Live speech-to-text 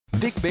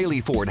Vic Bailey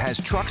Ford has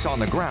trucks on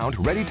the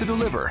ground ready to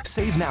deliver.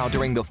 Save now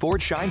during the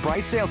Ford Shine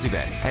Bright sales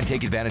event and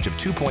take advantage of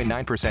 2.9%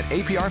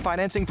 APR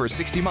financing for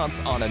 60 months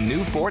on a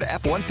new Ford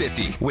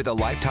F-150 with a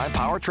lifetime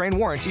powertrain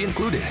warranty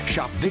included.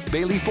 Shop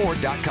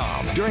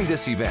VicBaileyFord.com. During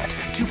this event,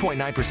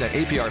 2.9%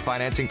 APR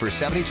financing for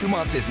 72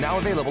 months is now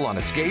available on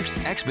Escapes,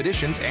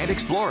 Expeditions, and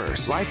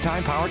Explorers.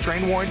 Lifetime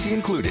powertrain warranty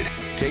included.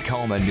 Take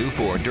home a new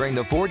Ford during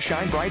the Ford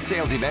Shine Bright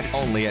sales event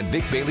only at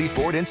Vic Bailey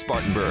Ford in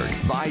Spartanburg.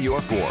 Buy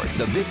your Ford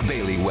the Vic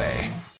Bailey way.